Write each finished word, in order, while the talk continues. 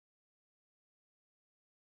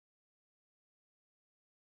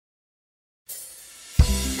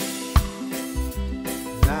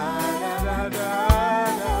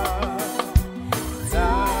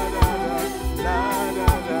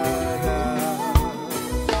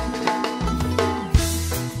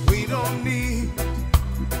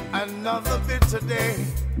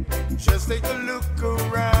Just take a look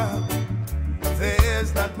around.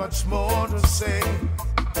 There's not much more to say.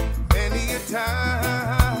 Many a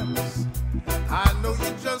times I know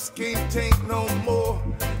you just can't take no more.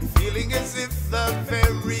 Feeling as if the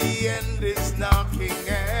very end is knocking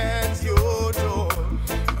at your door.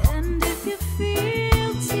 And if you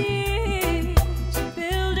feel tears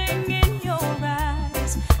building in your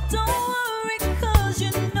eyes, don't worry, 'cause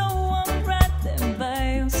you know I'm right there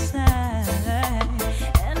by your side.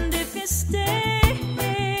 And if you stay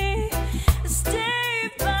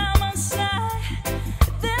by my side,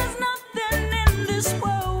 there's nothing in this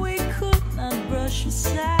world we could not brush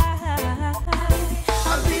aside.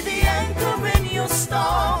 I'll be the anchor in your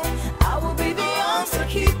storm. I will be the arms to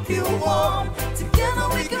keep you warm. Together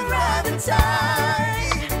we can ride the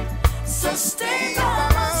tide. So stay by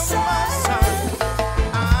my side.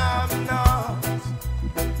 I'm not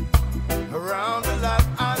around a lot,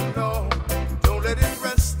 I know. Don't let it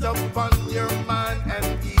rest upon your mind and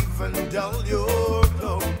even dull your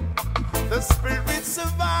glow. The spirit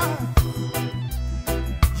survives.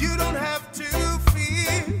 You don't have to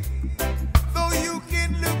fear. Though you can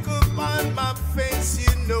look upon my face,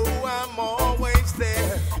 you know I'm always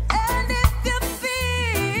there. And if you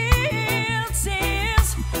feel tears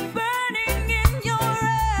burning in your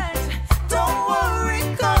eyes, don't worry,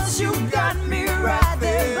 'cause you got me right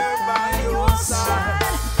there by your side.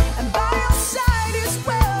 And by your side is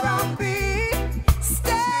where I'll be.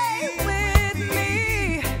 Stay with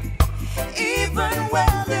me, even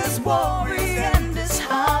when there's worry and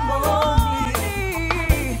disharmony.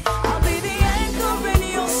 I'll be the anchor in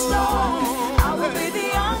your storm. I will be the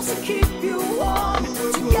arms to keep you warm.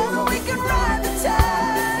 Together we can ride the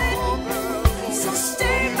tide. So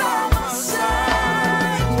stay by my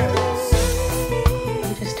side.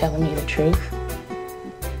 You're just telling me the truth.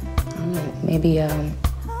 I don't know, maybe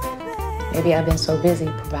I've been so busy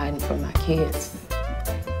providing for my kids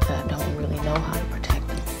that I don't really know how to protect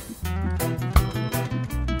them.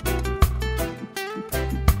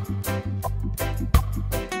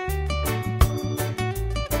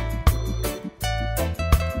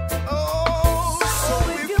 So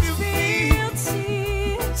if you feel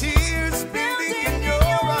tears building in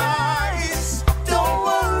your eyes, don't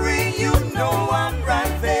worry, you know I'm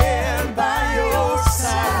right there by your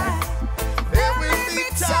side. there will be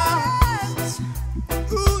times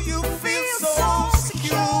who you feel so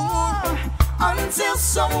secure Until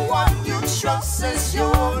someone you trust says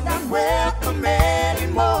you're not welcome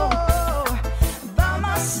anymore. By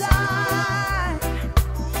my side,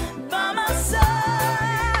 by my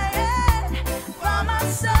side, by my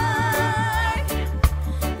side,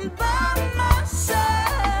 by my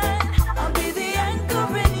side. I'll be the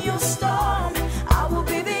anchor in your storm. I will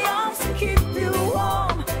be the arms to keep you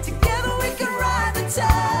warm. Together we can ride the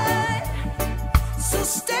tide. So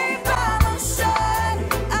stay by my side.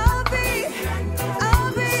 I'll be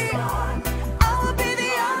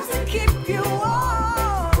the arms to keep you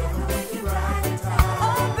warm.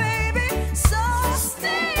 Oh baby, so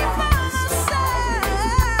stay by my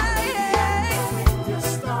side.